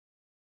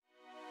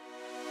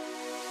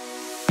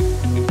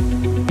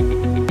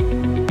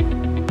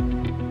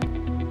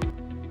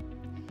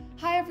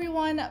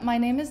my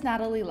name is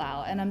Natalie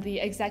Lau, and I'm the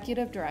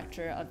Executive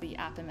Director of the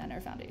App Inventor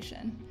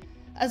Foundation.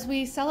 As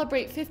we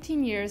celebrate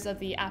 15 years of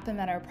the App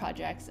Inventor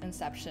project's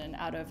inception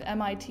out of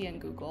MIT and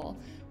Google,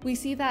 we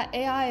see that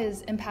AI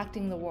is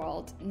impacting the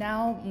world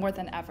now more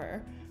than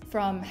ever,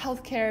 from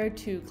healthcare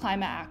to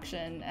climate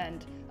action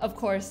and, of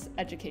course,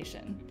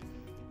 education.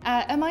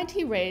 At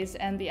MIT Raise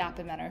and the App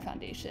Inventor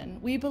Foundation,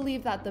 we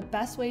believe that the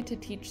best way to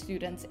teach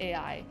students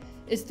AI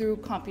is through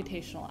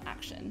computational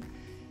action.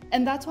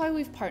 And that's why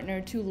we've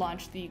partnered to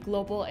launch the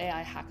Global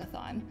AI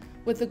Hackathon,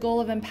 with the goal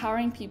of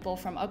empowering people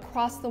from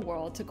across the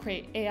world to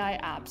create AI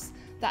apps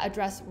that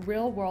address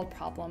real-world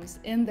problems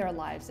in their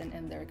lives and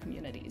in their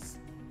communities.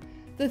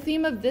 The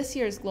theme of this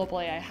year's Global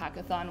AI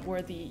Hackathon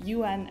were the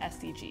UN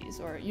SDGs,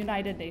 or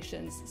United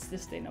Nations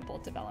Sustainable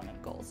Development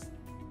Goals.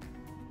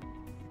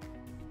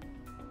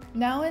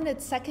 Now in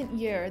its second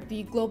year,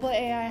 the Global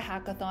AI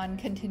Hackathon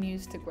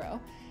continues to grow,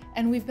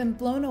 and we've been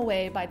blown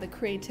away by the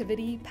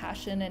creativity,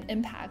 passion, and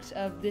impact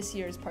of this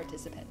year's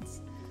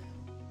participants.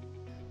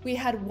 We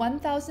had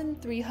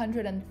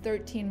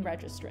 1,313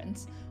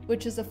 registrants,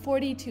 which is a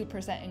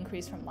 42%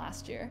 increase from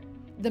last year.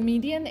 The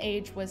median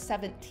age was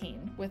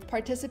 17, with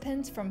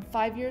participants from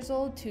 5 years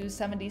old to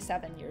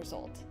 77 years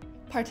old.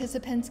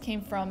 Participants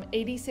came from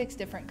 86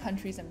 different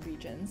countries and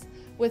regions,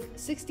 with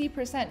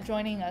 60%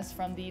 joining us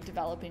from the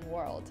developing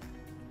world.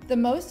 The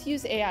most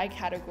used AI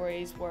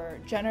categories were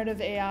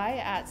generative AI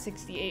at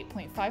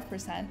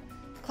 68.5%,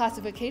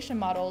 classification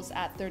models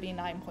at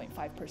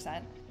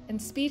 39.5%, and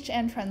speech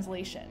and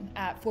translation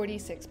at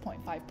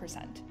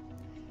 46.5%.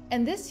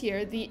 And this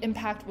year, the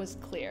impact was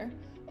clear.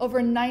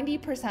 Over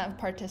 90% of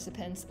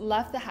participants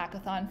left the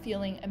hackathon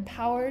feeling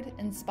empowered,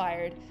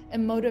 inspired,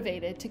 and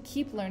motivated to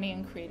keep learning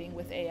and creating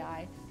with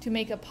AI to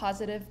make a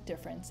positive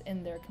difference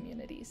in their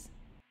communities.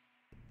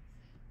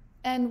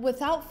 And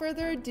without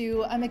further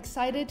ado, I'm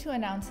excited to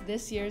announce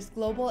this year's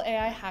Global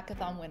AI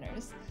Hackathon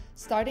winners,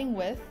 starting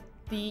with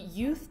the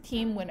Youth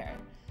Team winner.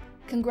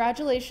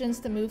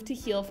 Congratulations to Move to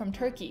Heal from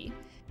Turkey.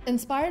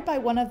 Inspired by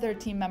one of their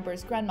team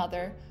members'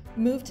 grandmother,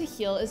 Move to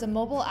Heal is a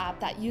mobile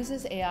app that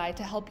uses AI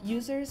to help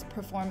users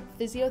perform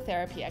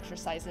physiotherapy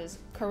exercises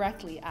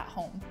correctly at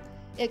home.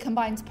 It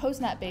combines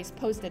PostNet-based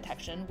pose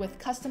detection with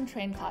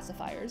custom-trained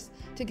classifiers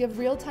to give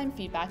real-time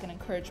feedback and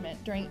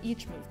encouragement during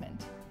each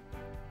movement.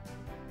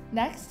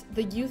 Next,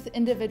 the Youth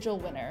Individual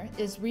winner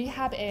is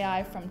Rehab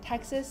AI from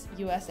Texas,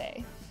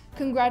 USA.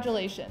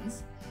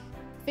 Congratulations!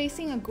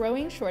 Facing a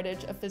growing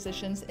shortage of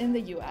physicians in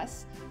the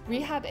US,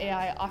 Rehab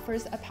AI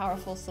offers a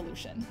powerful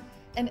solution,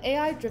 an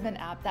AI-driven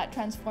app that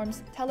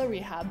transforms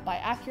telerehab by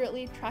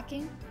accurately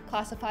tracking,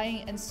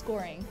 classifying, and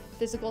scoring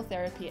physical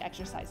therapy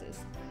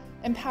exercises,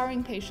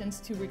 empowering patients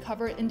to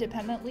recover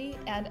independently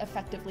and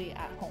effectively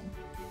at home.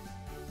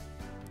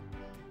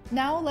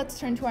 Now let's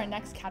turn to our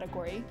next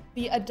category,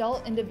 the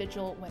Adult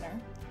Individual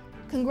winner.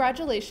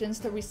 Congratulations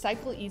to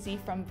Recycle Easy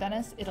from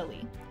Venice,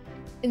 Italy.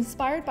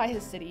 Inspired by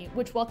his city,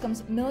 which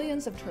welcomes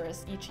millions of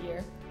tourists each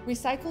year,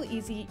 Recycle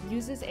Easy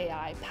uses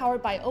AI,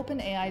 powered by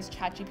OpenAI's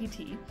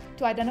ChatGPT,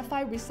 to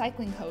identify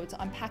recycling codes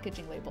on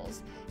packaging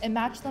labels and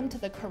match them to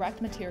the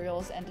correct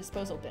materials and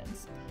disposal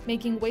bins,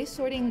 making waste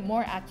sorting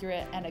more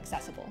accurate and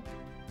accessible.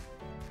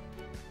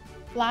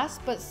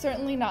 Last but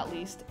certainly not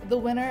least, the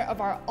winner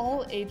of our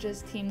All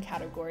Ages Team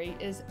category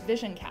is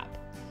VisionCap,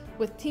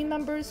 with team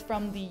members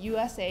from the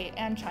USA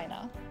and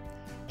China.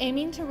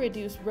 Aiming to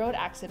reduce road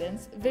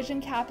accidents,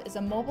 VisionCap is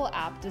a mobile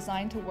app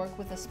designed to work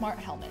with a smart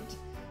helmet,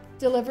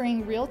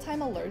 delivering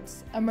real-time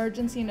alerts,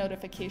 emergency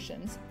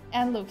notifications,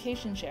 and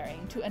location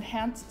sharing to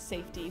enhance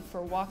safety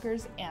for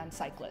walkers and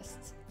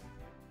cyclists.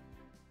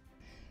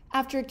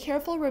 After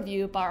careful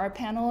review by our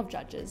panel of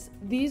judges,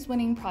 these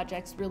winning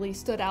projects really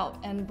stood out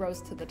and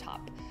rose to the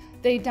top.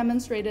 They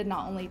demonstrated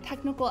not only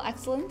technical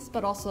excellence,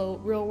 but also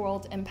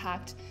real-world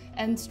impact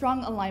and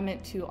strong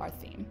alignment to our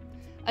theme.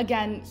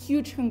 Again,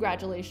 huge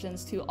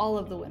congratulations to all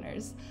of the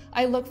winners.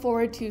 I look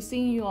forward to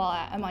seeing you all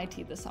at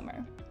MIT this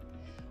summer.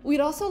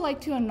 We'd also like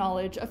to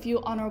acknowledge a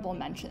few honorable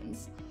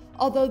mentions.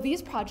 Although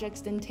these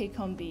projects didn't take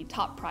home the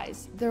top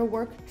prize, their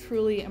work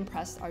truly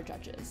impressed our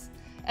judges,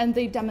 and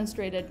they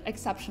demonstrated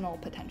exceptional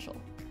potential.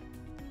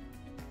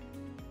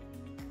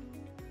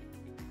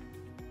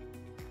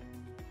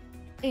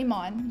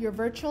 Amon, your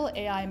virtual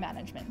AI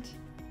management.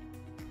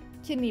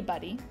 Kidney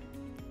Buddy.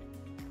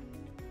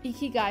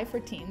 Ikigai for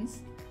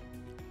teens.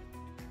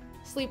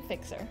 Sleep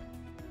Fixer.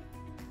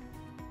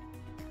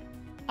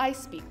 I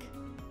Speak.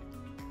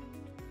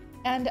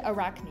 And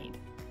Arachnid.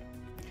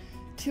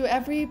 To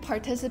every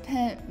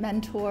participant,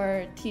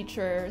 mentor,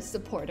 teacher,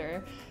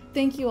 supporter,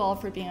 thank you all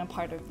for being a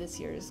part of this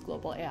year's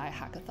Global AI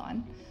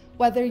Hackathon.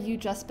 Whether you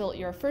just built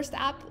your first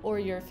app or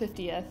your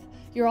 50th,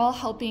 you're all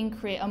helping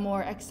create a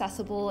more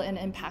accessible and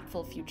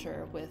impactful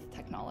future with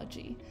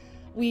technology.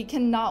 We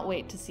cannot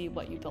wait to see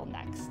what you build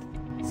next.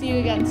 See you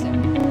again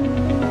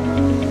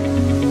soon.